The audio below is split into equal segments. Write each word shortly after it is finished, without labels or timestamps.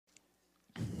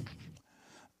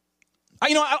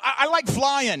I like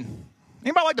flying.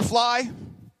 Anybody like to fly?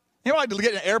 Anybody like to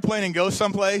get in an airplane and go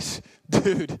someplace?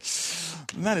 Dude,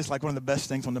 that is like one of the best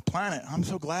things on the planet. I'm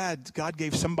so glad God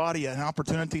gave somebody an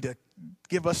opportunity to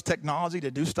give us technology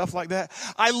to do stuff like that.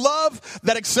 I love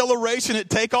that acceleration at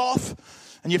takeoff,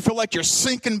 and you feel like you're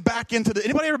sinking back into the.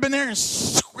 Anybody ever been there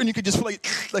and you could just feel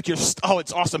like you're. Oh,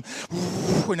 it's awesome.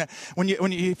 When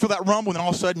you feel that rumble, and then all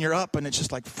of a sudden you're up, and it's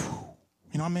just like.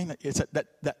 You know what I mean? It's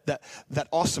that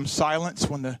awesome silence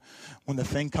when the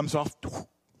thing comes off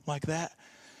like that,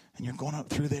 and you're going up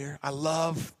through there. I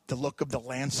love the look of the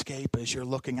landscape as you're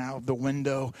looking out of the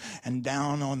window and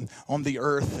down on the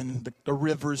earth and the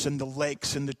rivers and the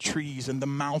lakes and the trees and the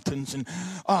mountains and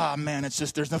man, it's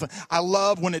just there's nothing. I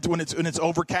love when it's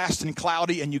overcast and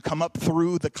cloudy and you come up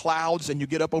through the clouds and you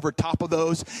get up over top of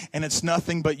those and it's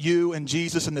nothing but you and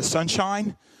Jesus and the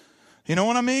sunshine. You know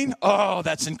what I mean? Oh,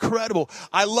 that's incredible.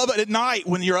 I love it at night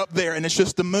when you're up there and it's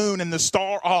just the moon and the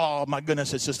star. Oh, my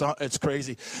goodness, it's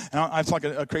crazy. And I'm like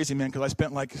a crazy man because I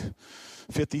spent like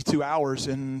 52 hours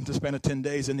in the span of 10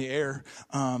 days in the air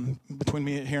between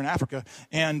me here in Africa.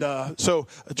 And so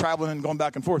traveling and going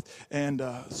back and forth. And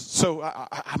so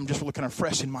I'm just really kind of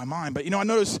fresh in my mind. But, I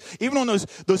noticed even on those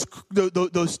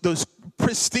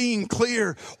pristine,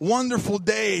 clear, wonderful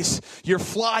days, you're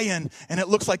flying and it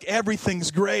looks like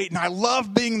everything's great. And I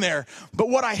love being there. But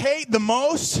what I hate the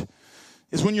most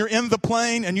is when you're in the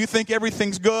plane and you think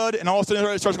everything's good and all of a sudden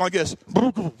it starts going like this.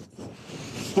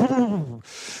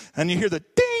 And you hear the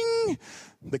ding.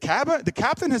 The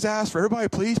captain has asked for everybody,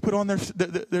 please put on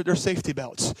their safety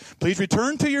belts. Please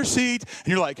return to your seat. And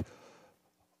you're like,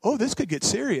 oh, this could get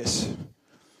serious.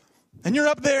 And you're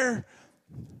up there.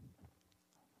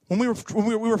 When we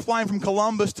were flying from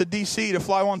Columbus to D.C. to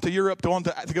fly on to Europe to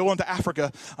go on to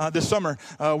Africa this summer,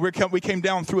 we came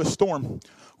down through a storm.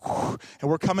 And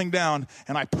we're coming down,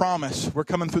 and I promise, we're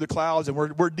coming through the clouds, and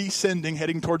we're descending,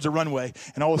 heading towards the runway.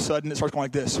 And all of a sudden, it starts going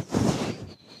like this.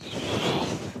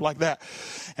 Like that.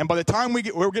 And by the time we're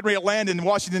getting ready to land in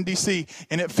Washington, D.C.,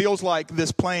 and it feels like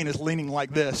this plane is leaning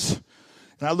like this.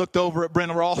 And I looked over at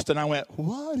Brenda Ralston, and I went,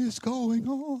 what is going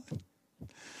on?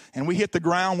 And we hit the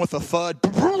ground with a thud.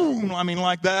 Boom! I mean,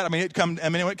 like that. When it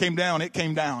came down, it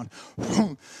came down.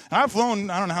 And I've flown,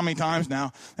 I don't know how many times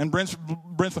now. And Brent,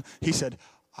 he said,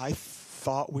 I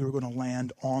thought we were going to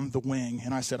land on the wing.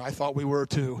 And I said, I thought we were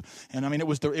too. And it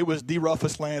was the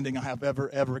roughest landing I have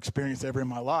ever experienced ever in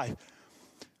my life.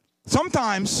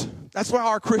 Sometimes that's why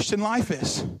our Christian life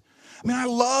is. I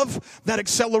love that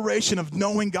acceleration of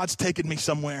knowing God's taken me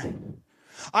somewhere.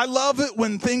 I love it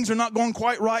when things are not going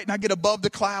quite right and I get above the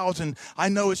clouds and I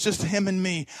know it's just him and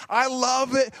me. I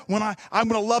love it when I'm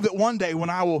going to love it one day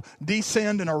when I will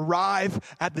descend and arrive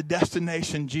at the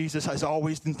destination Jesus has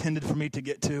always intended for me to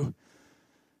get to.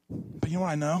 But you know what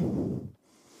I know?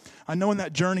 I know in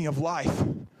that journey of life,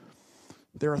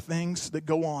 there are things that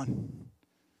go on.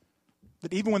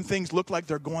 That even when things look like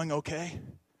they're going okay,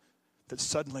 that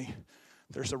suddenly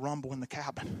there's a rumble in the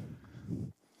cabin.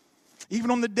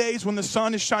 Even on the days when the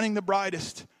sun is shining the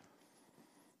brightest,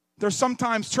 there's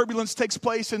sometimes turbulence takes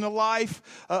place in the life,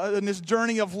 in this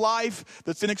journey of life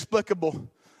that's inexplicable.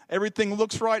 Everything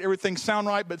looks right, everything sounds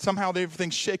right, but somehow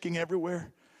everything's shaking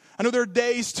everywhere. I know there are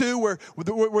days too where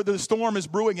the storm is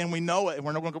brewing and we know it, and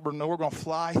we're going to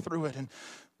fly through it. And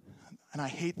I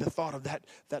hate the thought of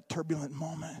that turbulent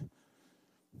moment.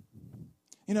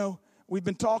 We've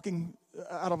been talking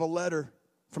out of a letter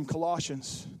from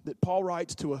Colossians that Paul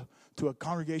writes to a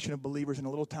congregation of believers in a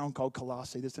little town called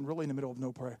Colossae that's really in the middle of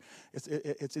nowhere.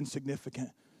 It's insignificant,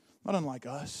 not unlike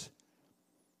us.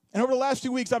 And over the last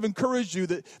few weeks, I've encouraged you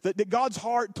that God's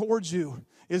heart towards you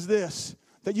is this,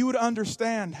 that you would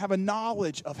understand, have a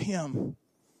knowledge of Him.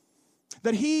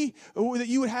 That you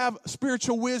would have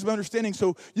spiritual wisdom, understanding,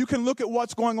 so you can look at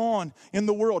what's going on in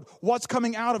the world, what's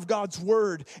coming out of God's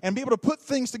Word, and be able to put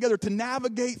things together to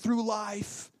navigate through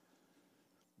life.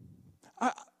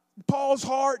 Paul's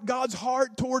heart, God's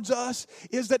heart towards us,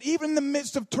 is that even in the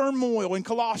midst of turmoil in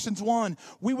Colossians 1,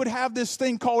 we would have this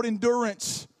thing called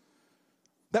endurance.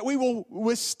 That we will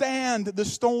withstand the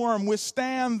storm,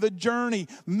 withstand the journey,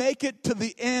 make it to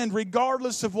the end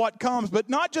regardless of what comes. But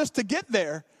not just to get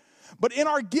there, but in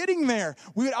our getting there,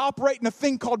 we would operate in a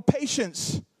thing called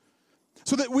patience.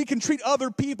 So that we can treat other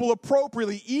people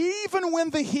appropriately, even when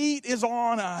the heat is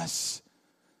on us.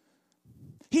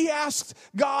 He asked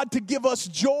God to give us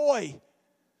joy,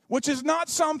 which is not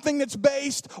something that's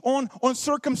based on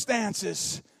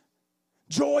circumstances.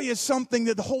 Joy is something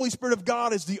that the Holy Spirit of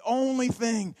God is the only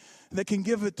thing that can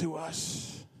give it to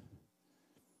us.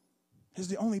 He's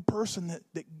the only person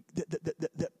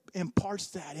that imparts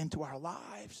that into our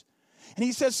lives. And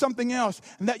he says something else,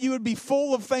 and that you would be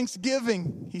full of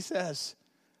thanksgiving, he says.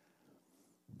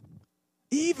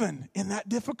 Even in that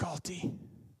difficulty.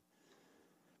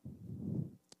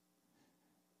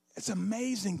 It's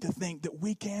amazing to think that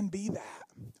we can be that.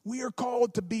 We are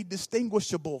called to be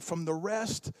distinguishable from the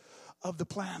rest of the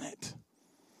planet.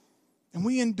 And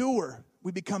we endure,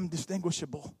 we become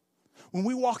distinguishable. When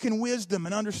we walk in wisdom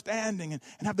and understanding and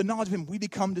have the knowledge of Him, we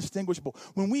become distinguishable.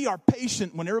 When we are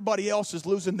patient when everybody else is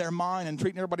losing their mind and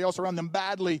treating everybody else around them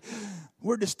badly,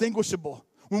 we're distinguishable.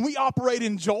 When we operate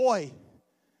in joy,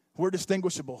 we're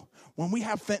distinguishable. When we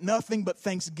have nothing but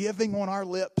thanksgiving on our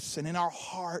lips and in our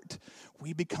heart,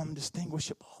 we become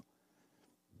distinguishable.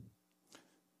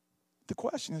 The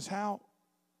question is, how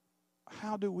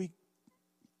do we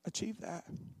achieve that?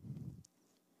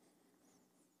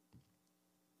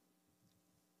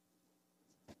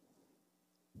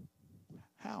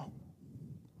 How?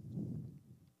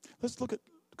 Let's look at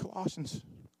Colossians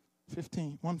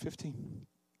 1:15.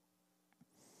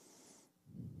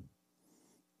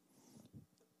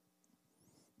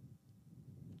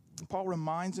 Paul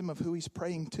reminds him of who he's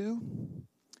praying to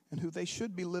and who they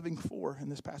should be living for in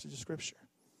this passage of Scripture.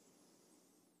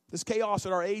 This chaos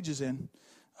that our age is in,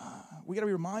 we got to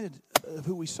be reminded of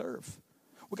who we serve.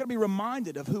 We got to be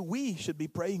reminded of who we should be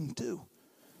praying to.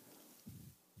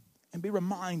 And be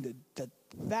reminded that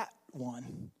that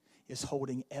one is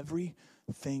holding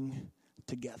everything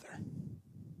together.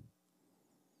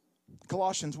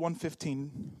 Colossians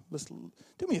 1:15.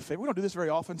 Do me a favor. We don't do this very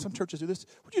often. Some churches do this.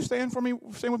 Would you stand with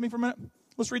me for a minute?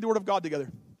 Let's read the Word of God together.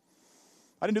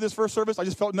 I didn't do this first service. I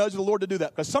just felt nudged of the Lord to do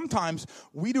that. Because sometimes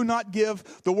we do not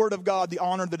give the Word of God the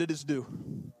honor that it is due.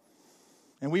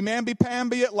 And we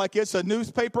mamby-pamby it like it's a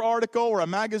newspaper article or a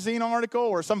magazine article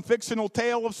or some fictional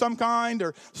tale of some kind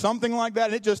or something like that.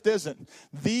 And it just isn't.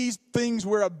 These things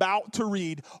we're about to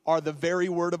read are the very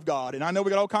Word of God. And I know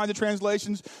we got all kinds of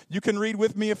translations. You can read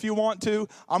with me if you want to.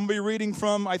 I'm going to be reading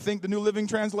from, I think, the New Living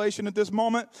Translation at this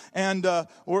moment. And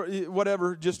or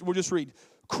whatever, we'll just read.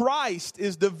 Christ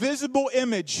is the visible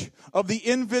image of the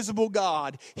invisible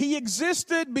God. He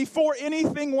existed before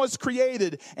anything was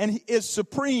created and is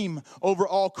supreme over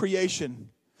all creation.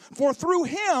 For through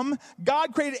Him,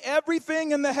 God created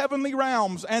everything in the heavenly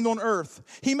realms and on earth.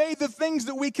 He made the things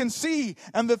that we can see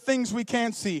and the things we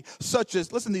can't see, such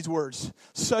as, listen to these words,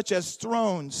 such as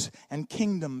thrones and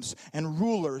kingdoms and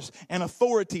rulers and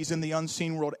authorities in the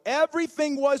unseen world.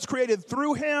 Everything was created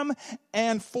through Him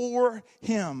and for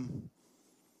Him.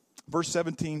 Verse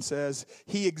 17 says,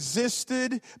 He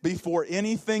existed before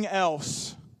anything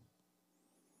else.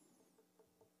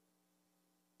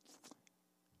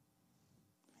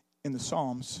 In the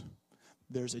Psalms,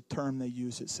 there's a term they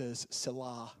use. It says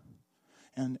Selah.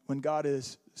 And when God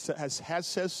has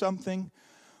says something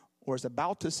or is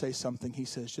about to say something, He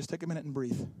says, just take a minute and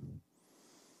breathe.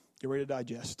 Get ready to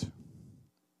digest.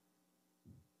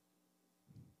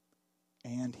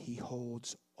 And He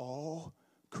holds all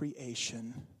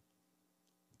creation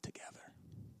together.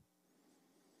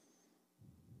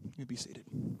 You be seated.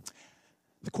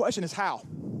 The question is how?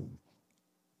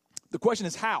 The question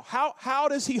is how? How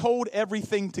does He hold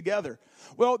everything together?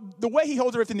 Well, the way He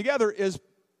holds everything together is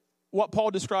what Paul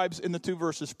describes in the 2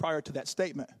 verses prior to that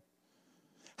statement.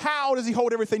 How does He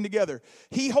hold everything together?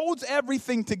 He holds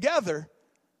everything together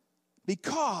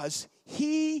because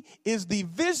He is the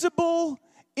visible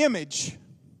image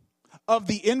of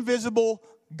the invisible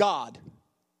God.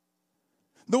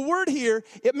 The word here,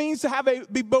 it means to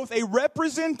be both a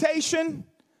representation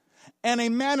and a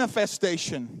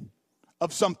manifestation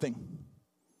of something.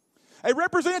 A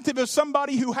representative is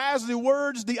somebody who has the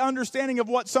words, the understanding of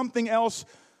what something else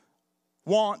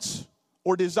wants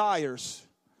or desires.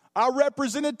 Our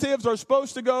representatives are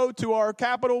supposed to go to our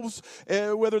capitals,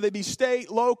 whether they be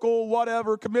state, local,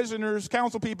 whatever, commissioners,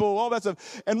 council people, all that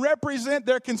stuff, and represent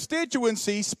their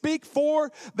constituency, speak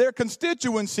for their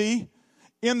constituency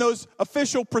in those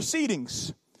official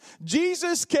proceedings.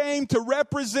 Jesus came to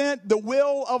represent the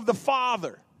will of the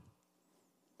Father.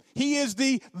 He is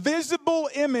the visible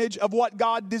image of what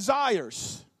God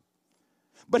desires.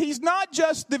 But He's not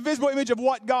just the visible image of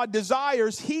what God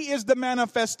desires. He is the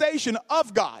manifestation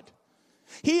of God.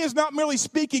 He is not merely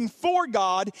speaking for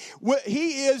God.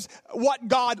 He is what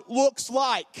God looks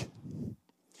like.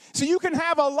 So you can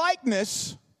have a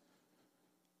likeness.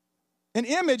 An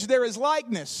image, there is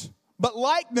likeness. But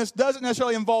likeness doesn't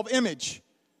necessarily involve image.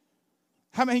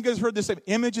 How many of you guys heard this say,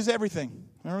 image is everything?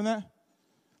 Remember that?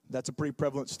 That's a pretty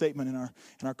prevalent statement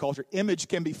in our culture. Image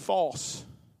can be false.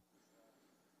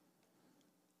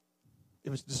 It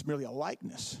was just merely a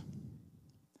likeness.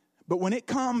 But when it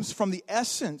comes from the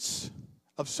essence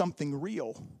of something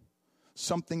real,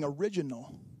 something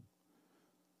original.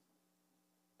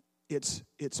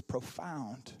 It's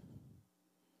profound.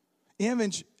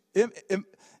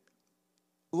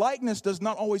 Likeness does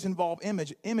not always involve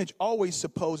image. Image always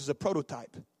supposes a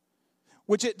prototype,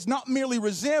 which it not merely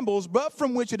resembles, but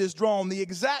from which it is drawn, the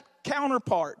exact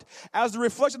counterpart, as the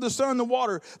reflection of the sun in the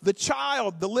water, the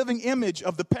child, the living image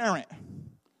of the parent.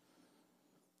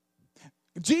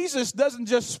 Jesus doesn't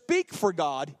just speak for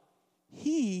God.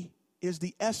 He is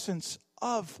the essence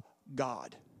of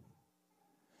God.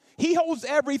 He holds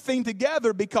everything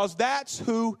together because that's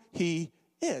who he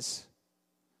is.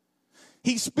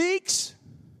 He speaks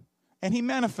and he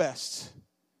manifests.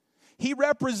 He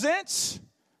represents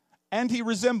and he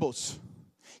resembles.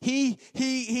 He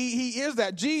is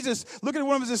that. Jesus, look at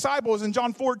one of his disciples in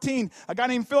John 14, a guy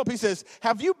named Philip. He says,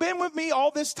 have you been with me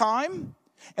all this time,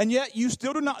 and yet you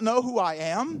still do not know who I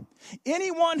am?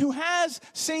 Anyone who has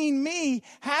seen me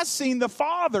has seen the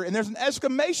Father. And there's an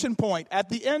exclamation point at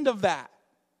the end of that.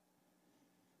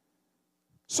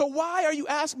 So why are you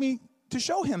asking me to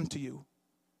show him to you?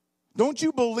 Don't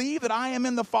you believe that I am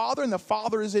in the Father and the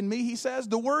Father is in me, he says?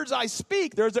 The words I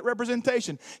speak, there's that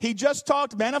representation. He just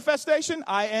talked manifestation.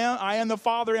 I am the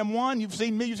Father, am one. You've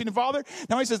seen me, you've seen the Father.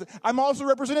 Now he says, I'm also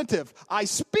representative. I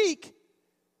speak.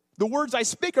 The words I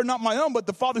speak are not my own, but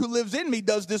the Father who lives in me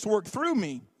does this work through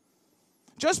me.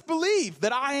 Just believe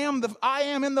that I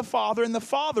am in the Father and the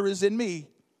Father is in me.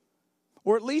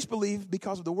 Or at least believe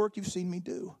because of the work you've seen me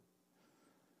do.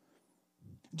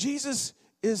 Jesus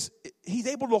he's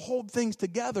able to hold things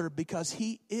together because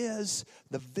he is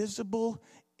the visible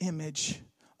image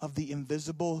of the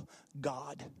invisible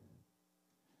God.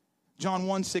 John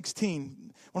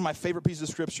 1:16, one of my favorite pieces of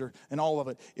scripture, and all of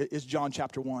it is John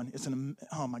chapter 1.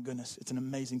 Oh my goodness, it's an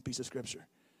amazing piece of scripture.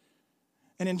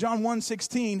 And in John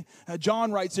 1:16,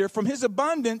 John writes there, from his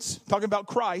abundance, talking about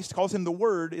Christ, calls him the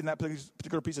Word in that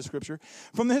particular piece of scripture.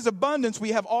 From his abundance,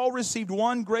 we have all received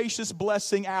one gracious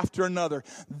blessing after another.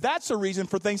 That's a reason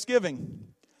for thanksgiving.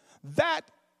 That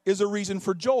is a reason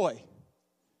for joy.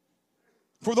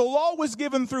 For the law was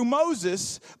given through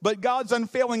Moses, but God's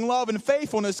unfailing love and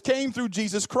faithfulness came through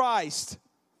Jesus Christ.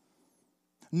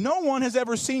 No one has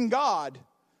ever seen God,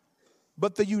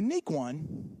 but the unique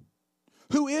one,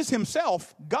 who is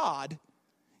himself God,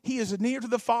 he is near to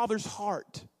the Father's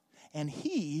heart. And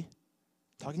he,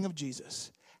 talking of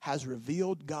Jesus, has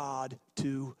revealed God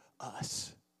to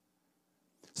us.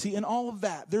 See, in all of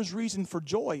that, there's reason for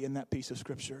joy in that piece of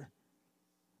scripture.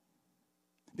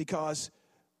 Because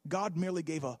God merely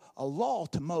gave a law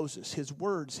to Moses, his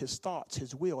words, his thoughts,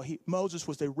 his will. Moses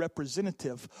was a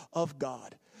representative of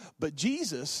God. But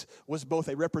Jesus was both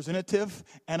a representative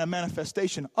and a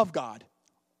manifestation of God.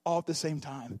 All at the same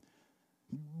time.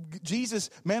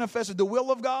 Jesus manifested the will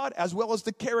of God as well as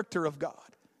the character of God.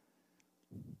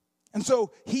 And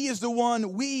so he is the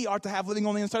one we are to have living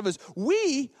on the inside of us.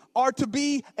 We are to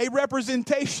be a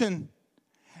representation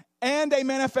and a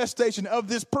manifestation of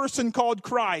this person called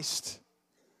Christ.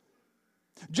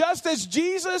 Just as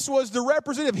Jesus was the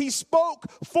representative, he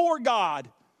spoke for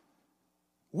God.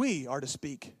 We are to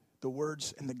speak the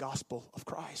words and the gospel of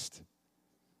Christ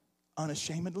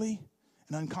unashamedly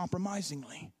and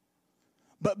uncompromisingly.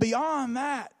 But beyond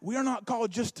that, we are not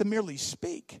called just to merely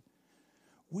speak.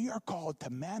 We are called to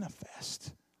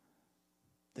manifest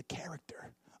the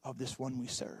character of this one we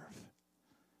serve.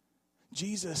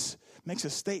 Jesus makes a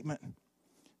statement.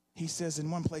 He says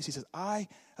in one place, he says,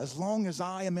 as long as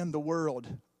I am in the world,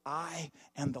 I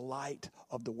am the light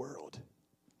of the world.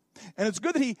 And it's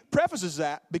good that he prefaces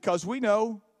that because we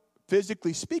know,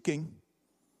 physically speaking,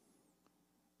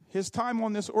 his time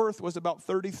on this earth was about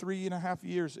 33 and a half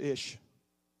years-ish.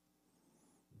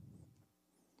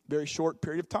 Very short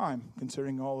period of time,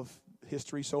 considering all of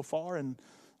history so far and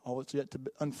all that's yet to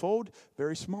unfold.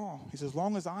 Very small. He says, as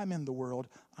long as I'm in the world,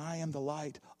 I am the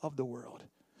light of the world.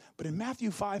 But in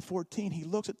Matthew 5:14, he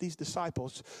looks at these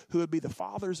disciples who would be the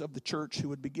fathers of the church, who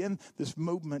would begin this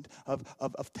movement of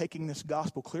taking this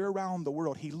gospel clear around the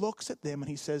world. He looks at them and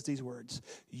he says these words,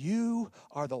 you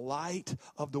are the light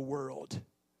of the world.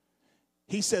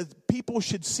 He says people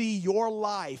should see your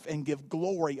life and give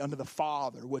glory unto the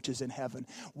Father which is in heaven.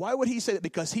 Why would he say that?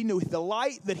 Because he knew the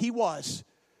light that he was,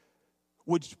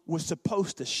 which was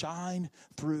supposed to shine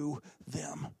through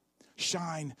them,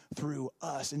 shine through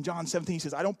us. In John 17, he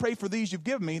says, I don't pray for these you've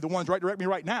given me, the ones right direct me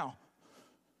right now.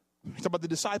 He's talking about the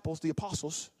disciples, the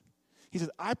apostles. He says,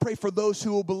 I pray for those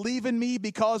who will believe in me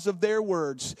because of their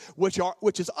words, which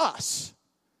is us.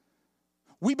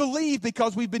 We believe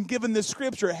because we've been given this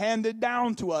scripture handed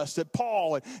down to us that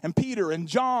Paul and Peter and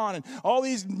John and all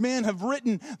these men have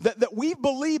written that we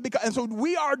believe. And so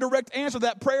we are a direct answer to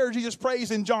that prayer Jesus prays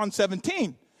in John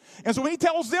 17. And so when he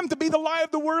tells them to be the light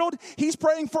of the world, he's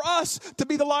praying for us to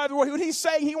be the light of the world. When he's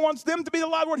saying he wants them to be the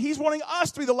light of the world, he's wanting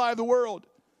us to be the light of the world.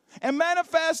 And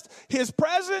manifest his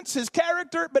presence, his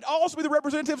character, but also be the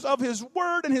representatives of his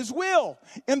word and his will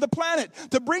in the planet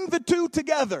to bring the two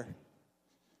together.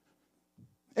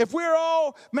 If we're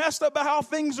all messed up about how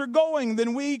things are going,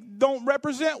 then we don't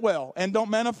represent well and don't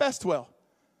manifest well.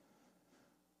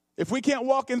 If we can't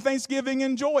walk in thanksgiving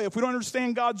and joy, if we don't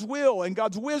understand God's will and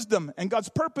God's wisdom and God's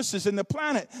purposes in the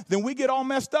planet, then we get all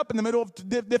messed up in the middle of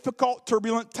difficult,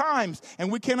 turbulent times,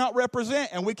 and we cannot represent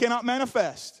and we cannot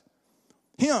manifest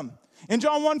him. In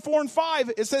John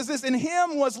 1:4-5, it says this, in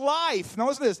him was life.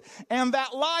 Notice this, and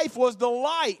that life was the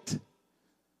light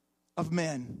of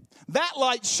men. That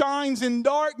light shines in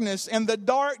darkness, and the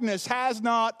darkness has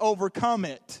not overcome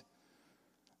it.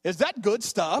 Is that good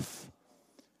stuff?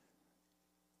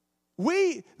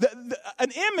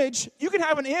 An image, you can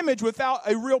have an image without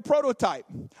a real prototype.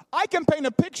 I can paint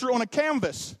a picture on a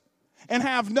canvas and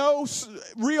have no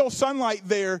real sunlight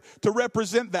there to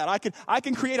represent that. I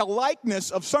can create a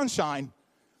likeness of sunshine.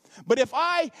 But if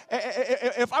I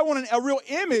want a real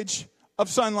image of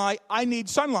sunlight, I need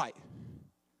sunlight.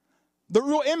 The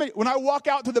real image, when I walk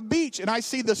out to the beach and I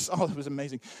see this, oh, it was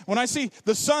amazing. When I see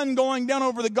the sun going down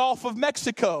over the Gulf of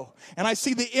Mexico and I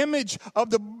see the image of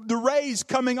the rays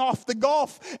coming off the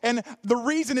Gulf, and the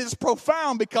reason is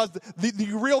profound because the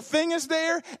real thing is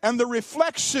there and the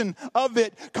reflection of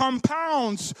it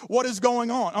compounds what is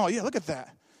going on. Oh, yeah, look at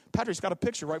that. Patrick's got a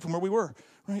picture right from where we were.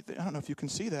 Right there. I don't know if you can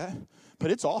see that,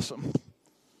 but it's awesome.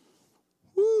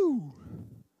 Woo!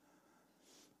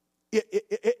 It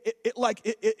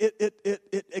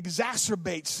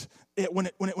exacerbates it when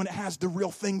it has the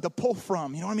real thing to pull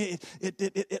from. You know what I mean?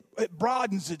 It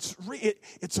broadens.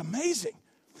 It's amazing.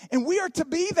 And we are to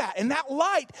be that. And that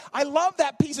light, I love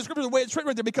that piece of scripture, the way it's written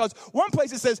right there, because one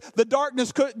place it says the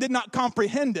darkness did not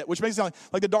comprehend it, which makes it sound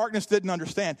like the darkness didn't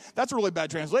understand. That's a really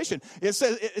bad translation. It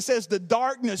says the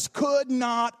darkness could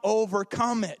not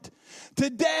overcome it.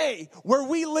 Today, where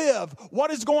we live,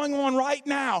 what is going on right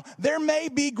now, there may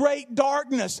be great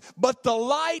darkness, but the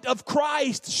light of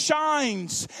Christ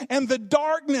shines, and the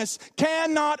darkness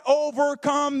cannot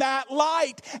overcome that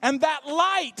light. And that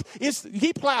light is,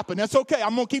 keep clapping, that's okay,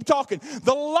 I'm going to keep talking.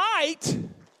 The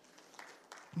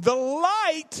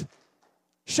light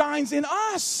shines in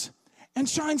us and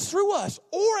shines through us,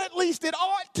 or at least it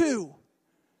ought to.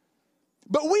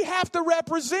 But we have to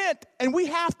represent and we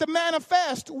have to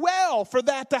manifest well for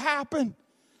that to happen.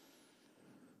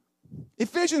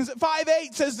 Ephesians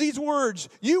 5:8 says these words,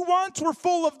 you once were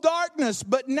full of darkness,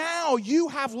 but now you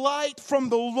have light from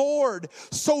the Lord.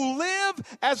 So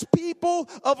live as people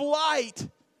of light.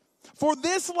 For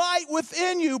this light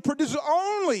within you produces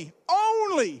only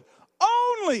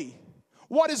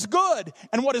what is good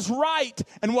and what is right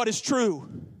and what is true.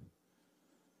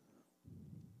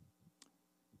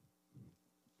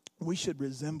 We should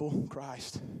resemble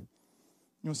Christ. You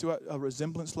want to see what a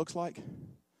resemblance looks like?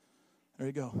 There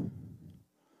you go.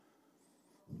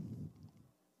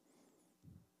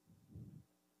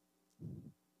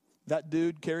 That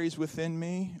dude carries within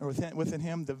me, or within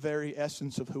him, the very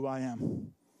essence of who I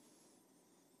am.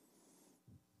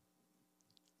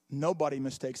 Nobody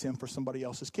mistakes him for somebody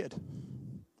else's kid.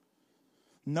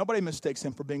 Nobody mistakes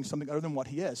him for being something other than what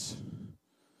he is.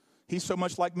 He's so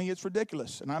much like me, it's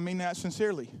ridiculous. And I mean that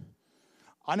sincerely.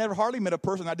 I never hardly met a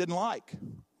person I didn't like.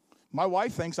 My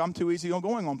wife thinks I'm too easy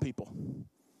going on people.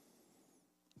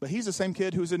 But he's the same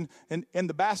kid who's in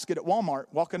the basket at Walmart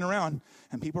walking around.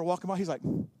 And people are walking by. He's like,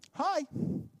 hi.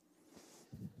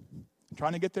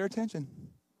 Trying to get their attention.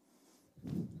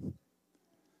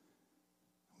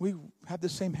 We have the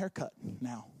same haircut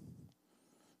now.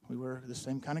 We wear the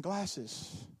same kind of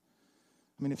glasses.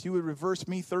 I mean, if you would reverse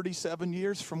me 37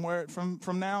 years from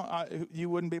now, you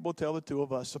wouldn't be able to tell the two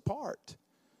of us apart.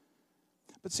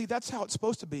 But see, that's how it's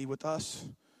supposed to be with us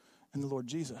and the Lord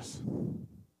Jesus.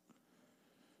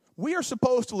 We are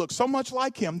supposed to look so much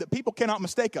like him that people cannot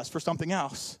mistake us for something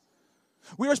else.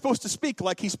 We are supposed to speak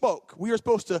like he spoke. We are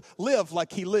supposed to live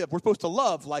like he lived. We're supposed to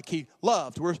love like he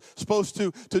loved. We're supposed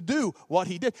to do what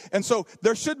he did. And so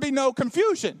there should be no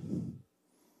confusion.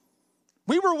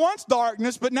 We were once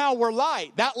darkness, but now we're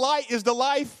light. That light is the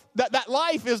life, that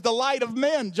life is the light of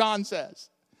men, John says.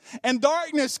 And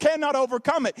darkness cannot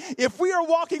overcome it. If we are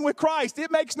walking with Christ, it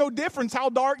makes no difference how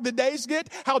dark the days get,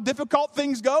 how difficult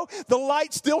things go. The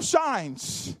light still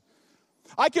shines.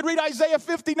 I could read Isaiah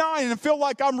 59 and feel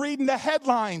like I'm reading the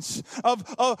headlines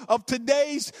of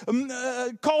today's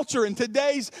culture and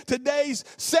today's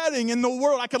setting in the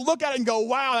world. I could look at it and go,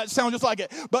 wow, that sounds just like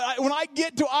it. But when I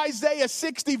get to Isaiah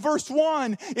 60 verse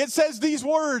 1, it says these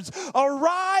words,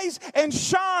 arise and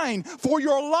shine, for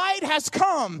your light has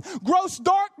come. Gross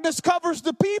darkness covers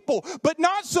the people, but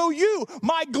not so you.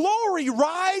 My glory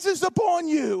rises upon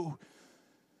you.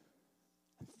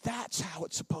 That's how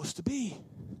it's supposed to be.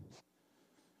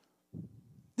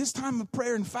 This time of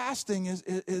prayer and fasting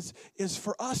is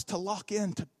for us to lock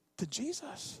in to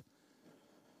Jesus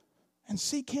and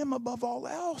seek him above all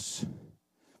else,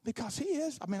 because he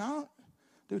is.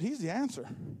 He's the answer.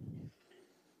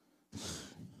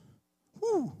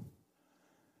 Woo.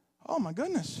 Oh my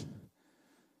goodness.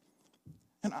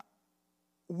 And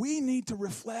we need to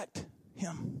reflect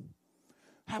him,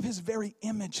 have his very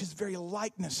image, his very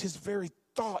likeness, his very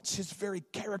thoughts, his very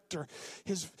character,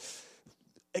 his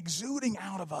exuding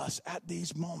out of us at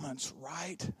these moments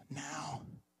right now.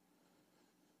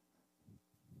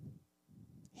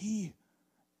 He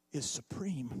is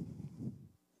supreme.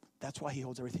 That's why he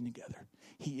holds everything together.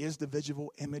 He is the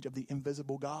visible image of the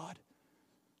invisible God.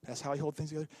 That's how he holds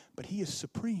things together. But he is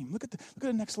supreme. Look at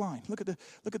the next line. Look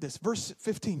at this. Verse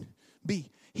 15b.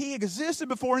 He existed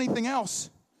before anything else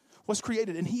was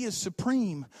created, and he is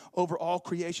supreme over all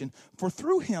creation. For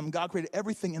through him, God created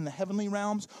everything in the heavenly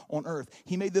realms on earth.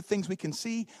 He made the things we can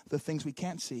see, the things we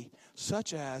can't see,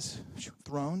 such as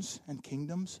thrones and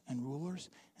kingdoms and rulers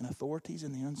and authorities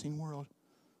in the unseen world.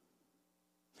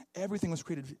 Everything was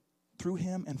created through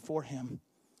him and for him.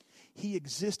 He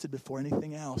existed before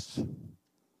anything else.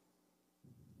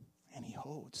 And he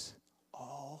holds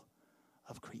all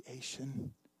of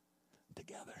creation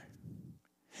together.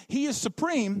 He is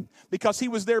supreme because he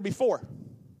was there before.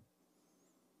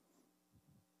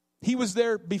 He was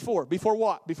there before. Before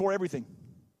what? Before everything.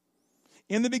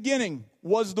 In the beginning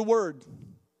was the Word.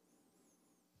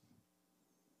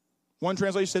 One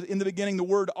translation says, in the beginning the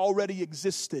Word already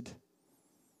existed.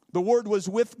 The Word was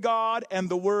with God, and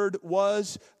the Word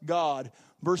was God.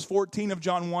 Verse 14 of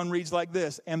John 1 reads like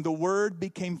this, and the Word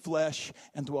became flesh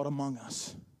and dwelt among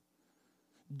us.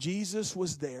 Jesus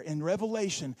was there. In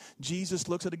Revelation, Jesus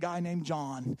looks at a guy named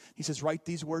John. He says, write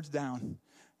these words down.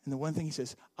 And the one thing he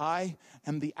says, I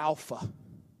am the Alpha.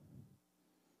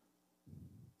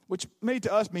 Which maybe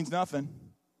to us means nothing.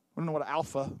 I don't know what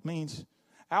Alpha means.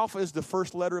 Alpha is the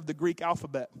first letter of the Greek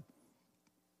alphabet.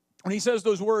 When he says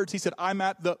those words, he said, I'm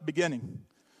at the beginning.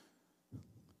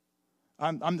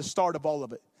 I'm the start of all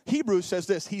of it. Hebrews says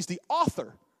this, he's the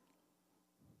author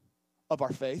of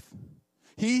our faith.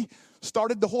 He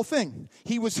started the whole thing.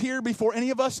 He was here before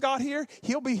any of us got here.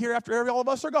 He'll be here after all of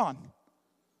us are gone.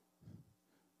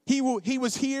 He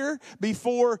was here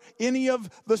before any of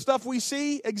the stuff we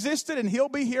see existed, and he'll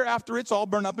be here after it's all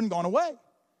burned up and gone away.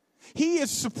 He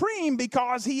is supreme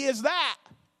because he is that.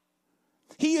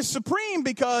 He is supreme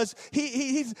because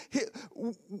he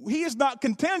is not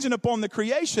contingent upon the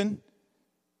creation.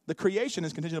 The creation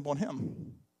is contingent upon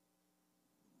him.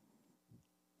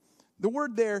 The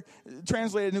word there,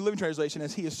 translated in New Living Translation,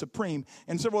 as he is supreme.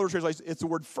 In several other translations, it's the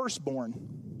word firstborn.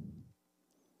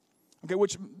 Okay,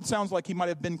 which sounds like he might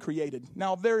have been created.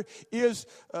 Now, there is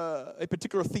a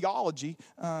particular theology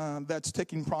that's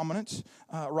taking prominence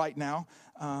right now.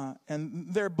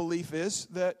 And their belief is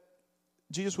that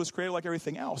Jesus was created like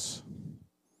everything else.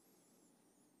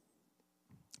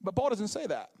 But Paul doesn't say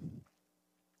that.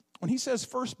 When he says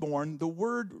firstborn, the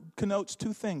word connotes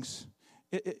two things.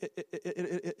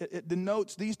 It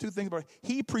denotes these two things.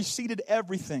 He preceded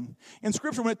everything. In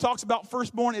Scripture, when it talks about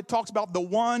firstborn, it talks about the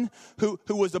one who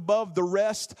was above the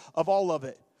rest of all of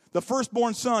it. The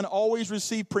firstborn son always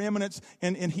received preeminence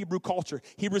in Hebrew culture.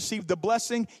 He received the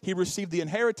blessing. He received the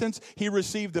inheritance. He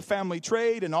received the family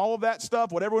trade and all of that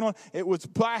stuff, whatever went on. It was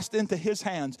passed into his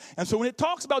hands. And so when it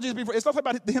talks about Jesus, it's not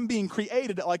about him being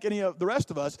created like any of the rest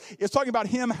of us. It's talking about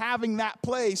him having that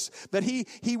place that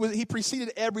he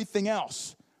preceded everything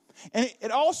else. And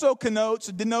it also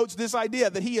denotes this idea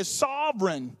that he is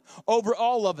sovereign over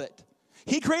all of it.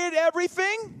 He created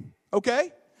everything,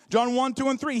 okay? John 1, 2,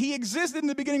 and 3. He existed in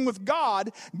the beginning with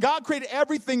God. God created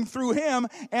everything through him,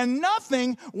 and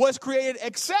nothing was created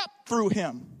except through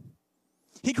him.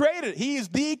 He created it. He is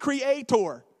the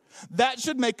creator. That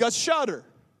should make us shudder.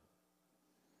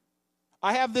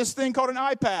 I have this thing called an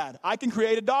iPad. I can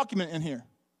create a document in here.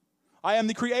 I am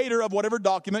the creator of whatever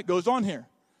document goes on here.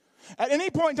 At any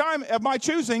point in time of my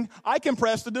choosing, I can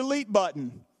press the delete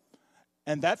button,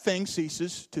 and that thing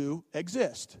ceases to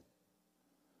exist.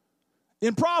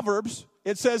 In Proverbs,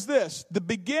 it says this, the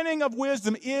beginning of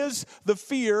wisdom is the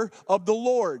fear of the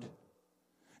Lord.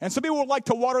 And some people would like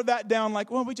to water that down like,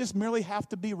 well, we just merely have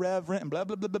to be reverent and blah,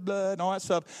 blah, blah, blah, blah, and all that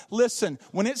stuff. Listen,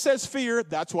 when it says fear,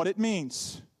 that's what it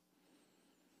means.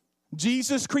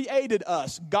 Jesus created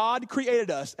us. God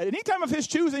created us. At any time of his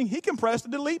choosing, he can press the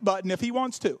delete button if he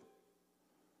wants to.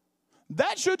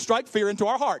 That should strike fear into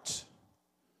our hearts.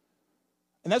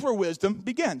 And that's where wisdom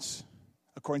begins,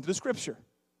 according to the scripture.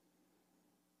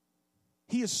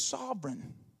 He is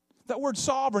sovereign. That word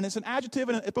sovereign is an adjective,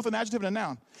 and it's both an adjective and a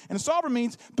noun. And sovereign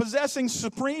means possessing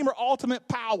supreme or ultimate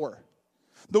power.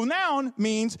 The noun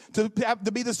means to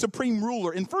be the supreme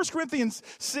ruler. In 1 Corinthians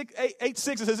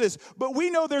 8:6, it says this, but we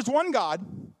know there's one God,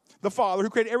 the Father, who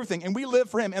created everything, and we live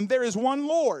for him. And there is one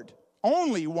Lord,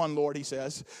 only one Lord, he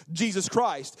says, Jesus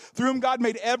Christ, through whom God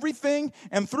made everything,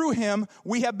 and through him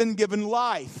we have been given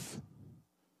life.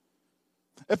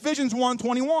 Ephesians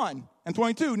 1:21 and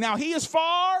 22. Now he is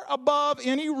far above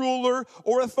any ruler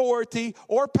or authority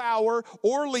or power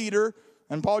or leader,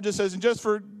 and Paul just says, just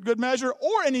for good measure,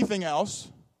 or anything else,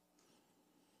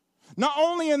 not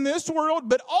only in this world,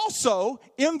 but also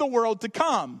in the world to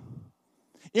come.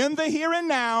 In the here and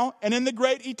now, and in the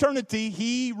great eternity,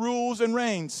 he rules and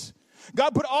reigns.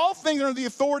 God put all things under the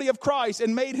authority of Christ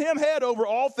and made him head over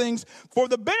all things for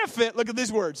the benefit, look at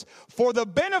these words, for the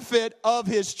benefit of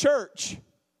his church.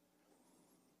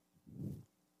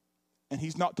 And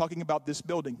he's not talking about this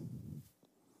building.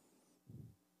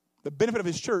 The benefit of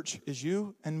his church is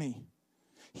you and me.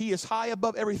 He is high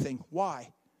above everything.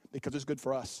 Why? Because it's good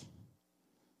for us.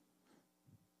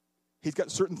 He's got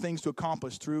certain things to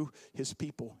accomplish through his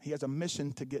people. He has a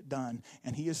mission to get done.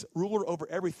 And he is ruler over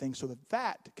everything so that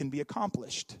that can be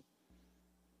accomplished.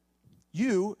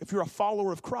 You, if you're a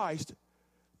follower of Christ,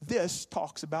 this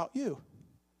talks about you.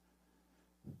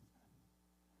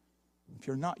 If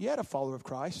you're not yet a follower of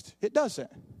Christ, it doesn't.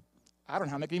 I don't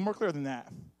know how to make it any more clear than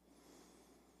that.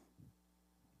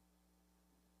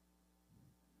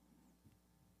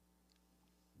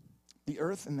 The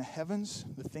earth and the heavens,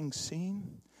 the things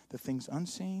seen, the things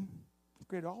unseen, he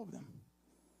created all of them.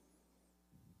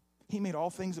 He made all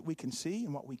things that we can see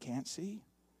and what we can't see.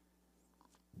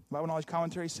 Bible Knowledge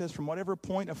Commentary says, from whatever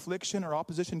point affliction or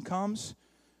opposition comes,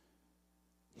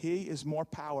 he is more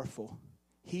powerful.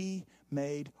 He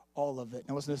made all of it.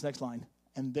 Now listen to this next line.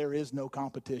 And there is no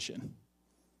competition.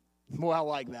 Well, I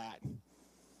like that.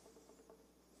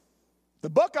 The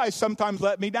Buckeyes sometimes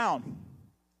let me down.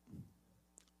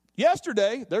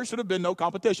 Yesterday, there should have been no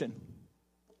competition.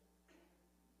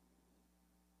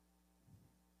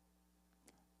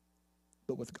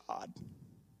 But with God,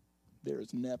 there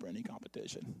is never any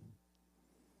competition.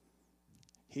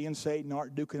 He and Satan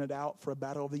aren't duking it out for a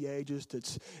battle of the ages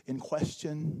that's in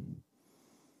question.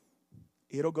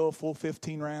 It'll go a full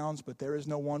 15 rounds, but there is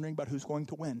no wondering about who's going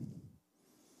to win.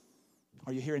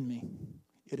 Are you hearing me?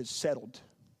 It is settled.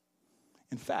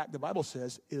 In fact, the Bible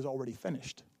says it is already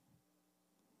finished.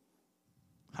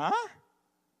 Huh?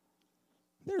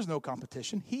 There's no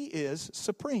competition. He is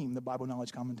supreme, the Bible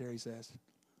Knowledge Commentary says.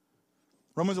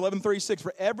 Romans 11:36,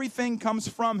 for everything comes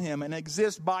from him and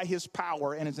exists by his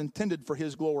power and is intended for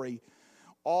his glory.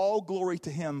 All glory to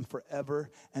him forever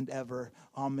and ever.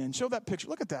 Amen. Show that picture.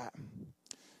 Look at that.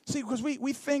 See, because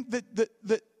we think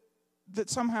that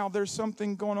somehow there's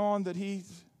something going on that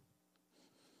he's...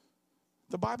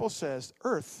 The Bible says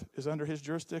earth is under his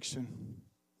jurisdiction.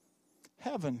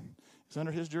 Heaven is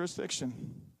under his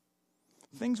jurisdiction.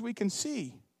 Things we can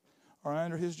see are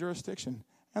under his jurisdiction.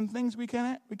 And things we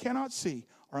cannot see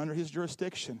are under his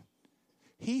jurisdiction.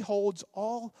 He holds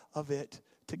all of it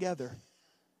together.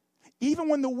 Even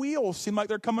when the wheels seem like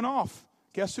they're coming off,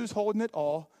 guess who's holding it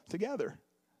all together?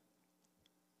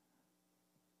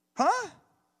 Huh?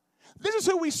 This is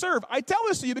who we serve. I tell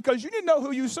this to you because you need to know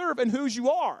who you serve and whose you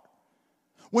are.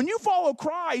 When you follow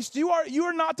Christ, you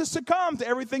are not to succumb to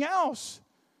everything else.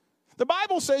 The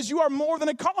Bible says you are more than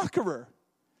a conqueror.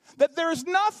 That there is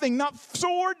nothing, not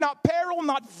sword, not peril,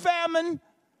 not famine,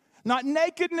 not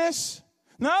nakedness,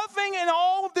 nothing in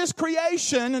all of this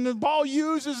creation, and Paul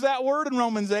uses that word in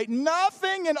Romans 8,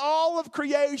 nothing in all of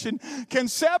creation can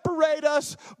separate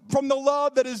us from the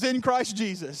love that is in Christ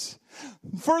Jesus.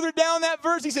 Further down that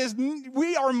verse, he says,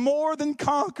 we are more than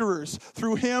conquerors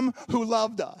through him who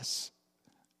loved us.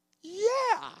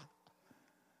 Yeah.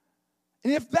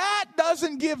 And if that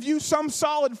doesn't give you some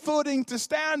solid footing to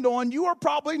stand on, you are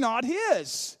probably not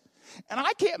his. And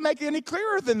I can't make it any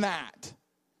clearer than that.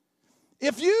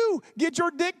 If you get your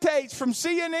dictates from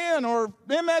CNN or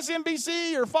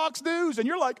MSNBC or Fox News and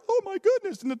you're like, oh my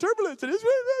goodness, and the turbulence, and I'm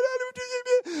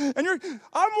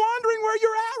wondering where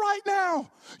you're at right now.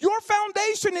 Your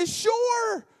foundation is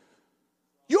sure.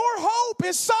 Your hope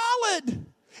is solid.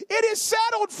 It is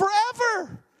settled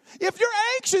forever. If you're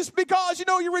anxious because,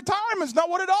 your retirement's not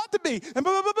what it ought to be, and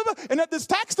blah, blah, blah, blah, and that this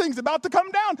tax thing's about to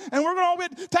come down, and we're going to all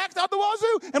get taxed out the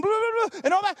wazoo, and blah, blah, blah,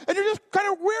 and all that, and you're just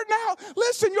kind of weirding out.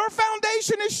 Listen, your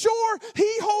foundation is sure. He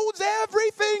holds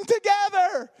everything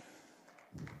together.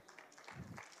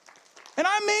 And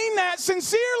I mean that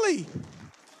sincerely.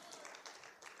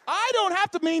 I don't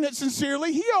have to mean it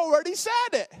sincerely. He already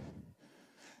said it.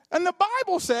 And the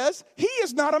Bible says he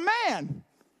is not a man.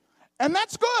 And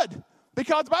that's good,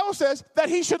 because the Bible says that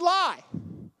he should lie.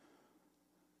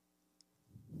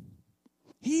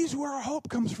 He's where our hope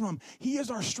comes from. He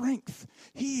is our strength.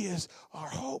 He is our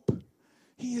hope.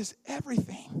 He is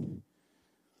everything.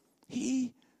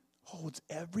 He holds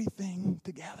everything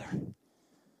together.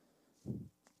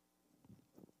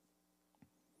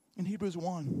 In Hebrews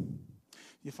 1,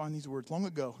 you find these words. Long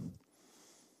ago,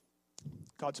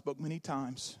 God spoke many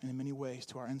times and in many ways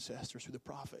to our ancestors through the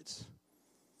prophets.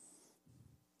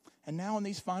 And now in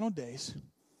these final days,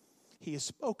 he has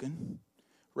spoken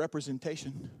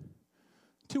representation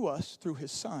to us through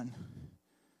his Son.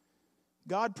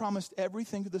 God promised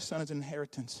everything to the Son as an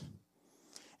inheritance.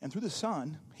 And through the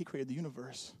Son, he created the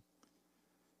universe.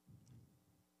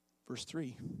 Verse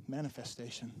 3,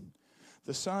 manifestation.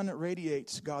 The Son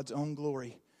radiates God's own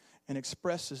glory and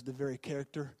expresses the very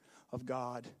character of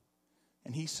God.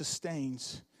 And he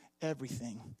sustains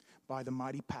everything by the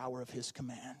mighty power of his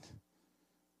command.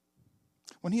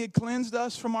 When he had cleansed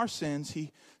us from our sins,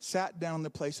 he sat down in the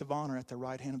place of honor at the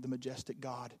right hand of the majestic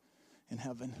God in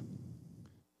heaven.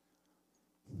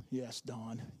 Yes,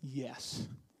 Don, yes.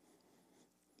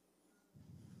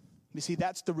 You see,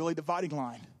 that's the really dividing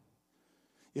line.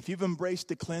 If you've embraced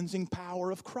the cleansing power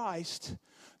of Christ,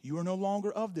 you are no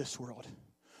longer of this world.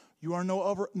 You are no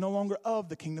longer of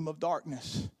the kingdom of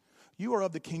darkness. You are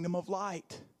of the kingdom of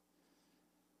light.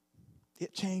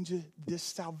 It changes, this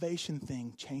salvation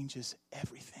thing changes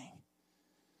everything.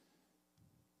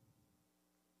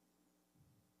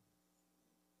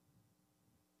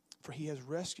 For he has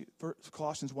rescued,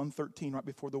 Colossians 1:13, right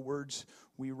before the words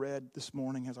we read this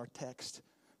morning as our text.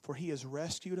 For he has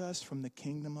rescued us from the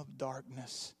kingdom of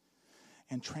darkness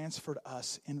and transferred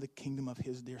us into the kingdom of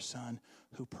his dear Son,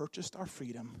 who purchased our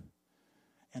freedom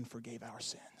and forgave our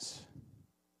sins.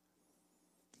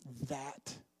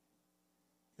 That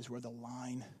is where the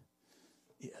line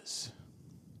is.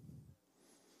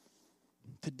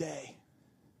 Today,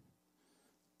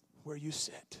 where you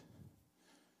sit,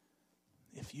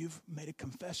 if you've made a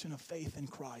confession of faith in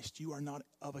Christ, you are not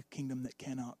of a kingdom that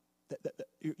cannot,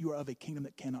 you are of a kingdom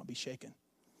that cannot be shaken.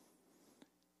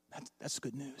 That's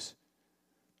good news.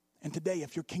 And today,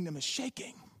 if your kingdom is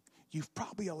shaking, you've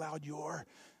probably allowed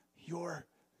your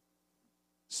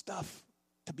stuff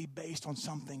to be based on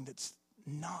something that's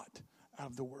not out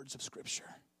of the words of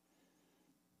Scripture.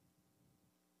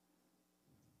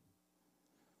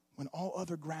 When all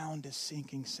other ground is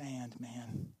sinking sand,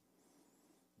 man,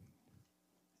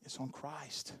 it's on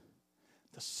Christ,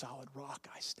 the solid rock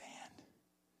I stand.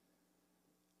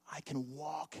 I can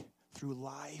walk through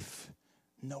life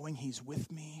knowing he's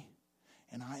with me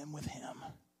and I am with him.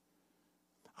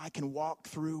 I can walk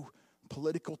through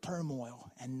political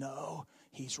turmoil and know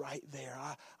he's right there.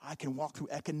 I can walk through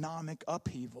economic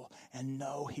upheaval and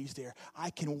know he's there. I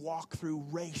can walk through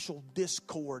racial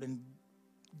discord and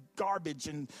garbage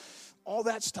and all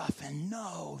that stuff and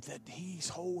know that he's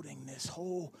holding this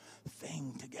whole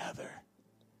thing together.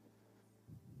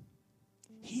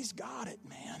 He's got it,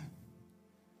 man.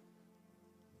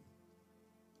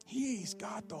 He's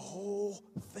got the whole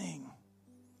thing.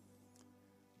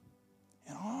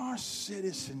 And our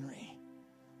citizenry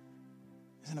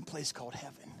is in a place called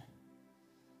heaven.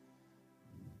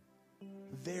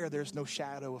 There's no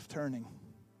shadow of turning.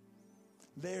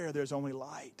 There's only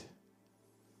light.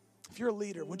 If you're a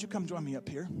leader, would you come join me up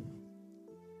here?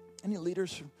 Any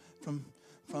leaders from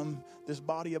this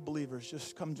body of believers,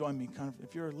 just come join me.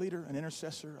 If you're a leader, an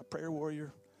intercessor, a prayer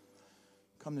warrior,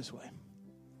 come this way.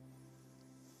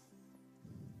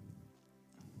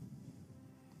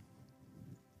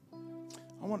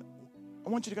 I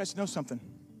want you guys to know something.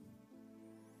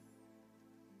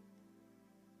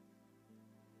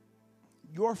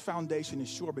 Your foundation is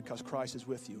sure because Christ is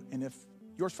with you. And if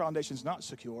your foundation is not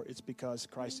secure, it's because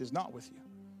Christ is not with you.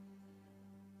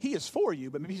 He is for you,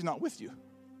 but maybe he's not with you.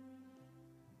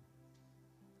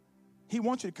 He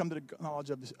wants you to come to the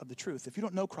knowledge of the truth. If you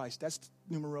don't know Christ, that's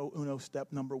numero uno,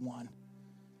 step number one.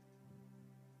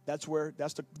 That's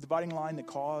the dividing line that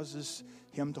causes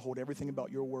him to hold everything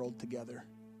about your world together.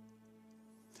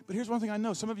 But here's one thing I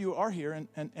know. Some of you are here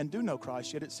and do know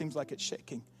Christ, yet it seems like it's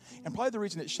shaking. And probably the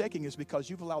reason it's shaking is because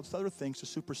you've allowed other things to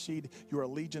supersede your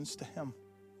allegiance to him.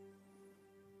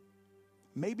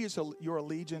 Maybe it's your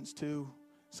allegiance to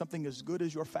something as good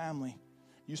as your family.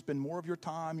 You spend more of your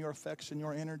time, your affection,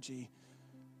 your energy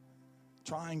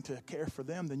trying to care for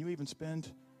them than you even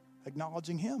spend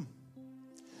acknowledging him.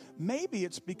 Maybe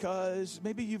it's because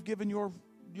maybe you've given your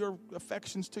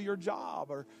affections to your job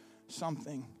or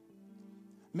something.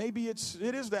 Maybe it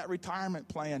is that retirement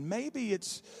plan. Maybe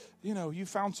it's, you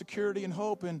found security and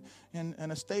hope in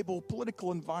a stable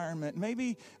political environment.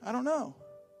 Maybe, I don't know.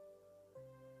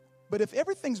 But if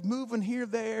everything's moving here,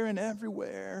 there, and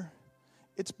everywhere,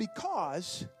 it's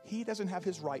because he doesn't have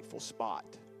his rightful spot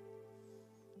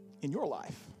in your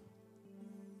life.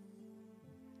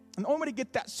 And the only way to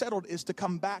get that settled is to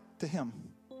come back to him.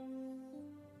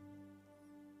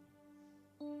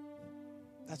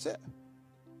 That's it.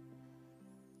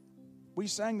 We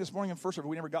sang this morning in first service.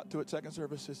 We never got to it second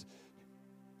service. Is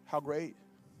how great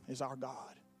is our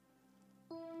God.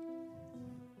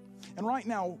 And right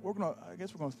now,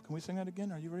 can we sing that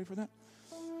again? Are you ready for that?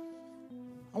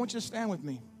 I want you to stand with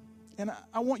me. And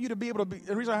I want you to be able to be,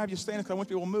 the reason I have you stand is because I want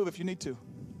you to be able to move if you need to.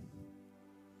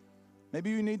 Maybe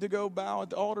you need to go bow at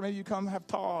the altar. Maybe you come have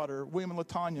Todd or William and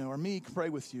LaTanya or me pray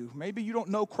with you. Maybe you don't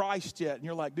know Christ yet, and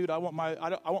you're like, dude, I want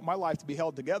my life to be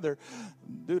held together.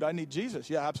 Dude, I need Jesus.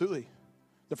 Yeah, absolutely.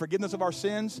 The forgiveness of our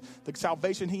sins, the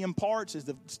salvation he imparts is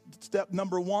the step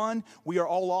number one. We are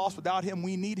all lost without him.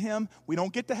 We need him. We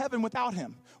don't get to heaven without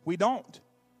him. We don't.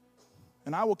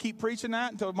 And I will keep preaching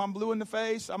that until I'm blue in the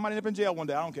face. I might end up in jail one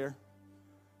day. I don't care.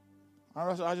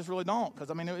 I just really don't. Because,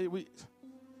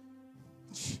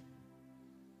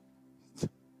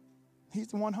 he's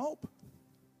the one hope.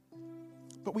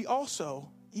 But we also,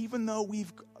 even though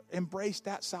we've embraced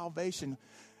that salvation,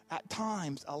 at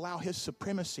times allow his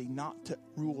supremacy not to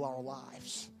rule our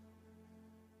lives.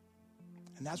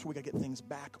 And that's where we got to get things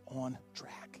back on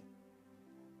track.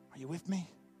 Are you with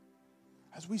me?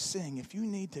 As we sing, if you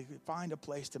need to find a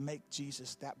place to make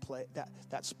Jesus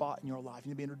that spot in your life, you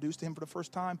need to be introduced to him for the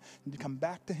first time, you need to come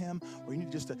back to him, or you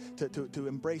need just to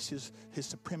embrace his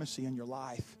supremacy in your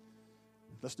life.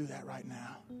 Let's do that right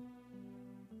now.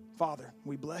 Father,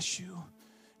 we bless you.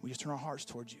 We just turn our hearts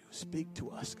towards you. Speak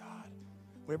to us, God.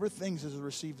 Whatever things has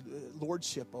received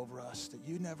lordship over us that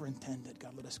you never intended,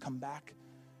 God, let us come back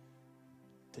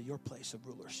to your place of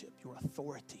rulership, your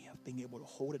authority of being able to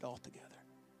hold it all together.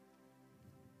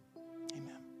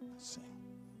 Amen. Let's sing.